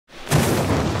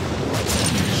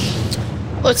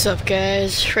What's up,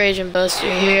 guys? Raging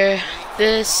Buster here.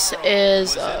 This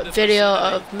is a video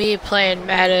of me playing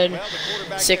Madden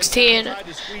 16,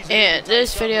 and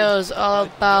this video is all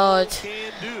about,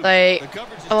 like,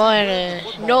 I want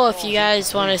to know if you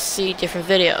guys want to see different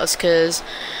videos, because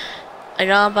I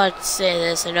know I'm about to say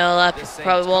this, I know a lot of people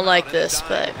probably won't like this,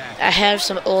 but I have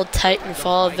some old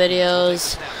Titanfall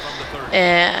videos,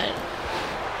 and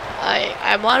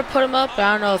I want to put them up, but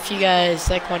I don't know if you guys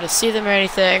want to see them or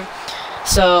anything.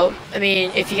 So, I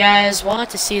mean, if you guys want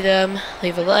to see them,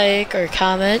 leave a like or a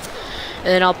comment, and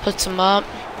then I'll put some up.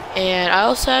 And I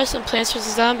also have some Plants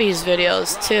vs. Zombies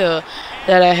videos, too,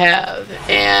 that I have.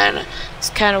 And I was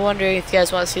kind of wondering if you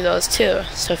guys want to see those, too.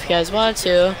 So if you guys want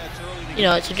to, you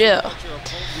know what to do.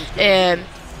 And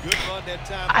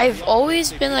I've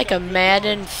always been, like, a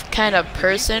Madden kind of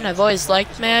person. I've always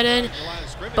liked Madden.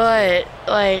 But,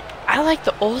 like, I like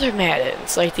the older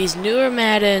Maddens. Like, these newer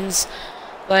Maddens,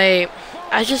 like,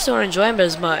 I just don't enjoy them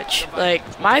as much.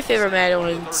 Like, my favorite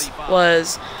Madden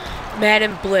was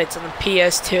Madden Blitz on the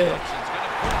PS2.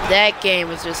 That game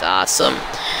was just awesome.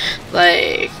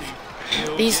 Like,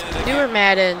 these newer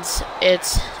Maddens,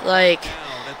 it's like,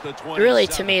 really,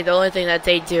 to me, the only thing that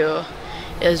they do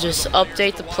is just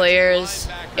update the players,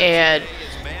 and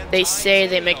they say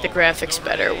they make the graphics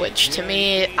better, which to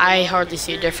me, I hardly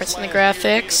see a difference in the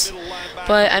graphics.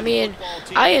 But, I mean,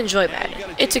 I enjoy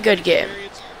Madden. It's a good game.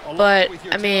 But,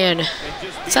 I mean,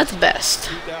 it's not the best.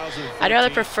 I'd rather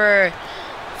prefer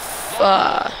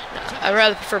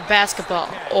basketball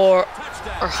or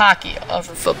hockey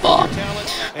over football,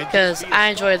 because I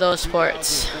enjoy those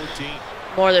sports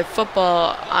more than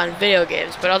football on video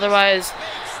games. But otherwise,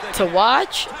 to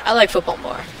watch, I like football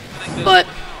more. But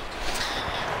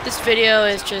this video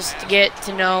is just to get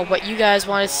to know what you guys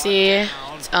want to see,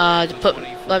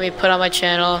 let me put on my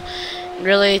channel, and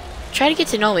really try to get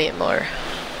to know me more.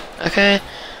 Okay,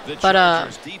 but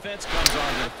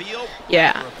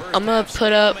yeah, I'm gonna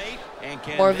put up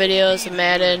more videos of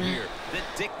Madden.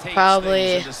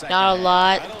 Probably not a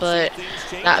lot, but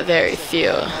not very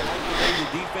few.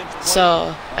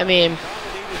 So, I mean,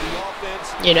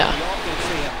 you know,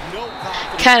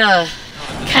 kind of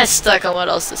stuck on what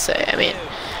else to say. I mean,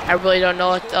 I really don't know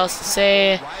what else to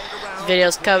say. The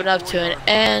video's coming up to an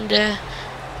end,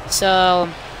 so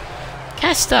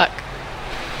kind of stuck.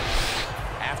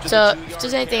 So, if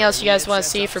there's anything else you guys want to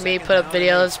see from me, put up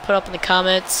videos, put up in the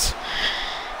comments.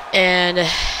 And,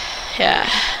 yeah,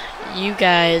 you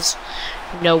guys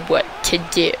know what to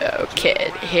do,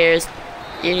 kid.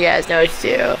 You guys know what to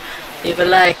do. Leave a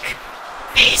like.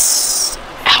 Peace.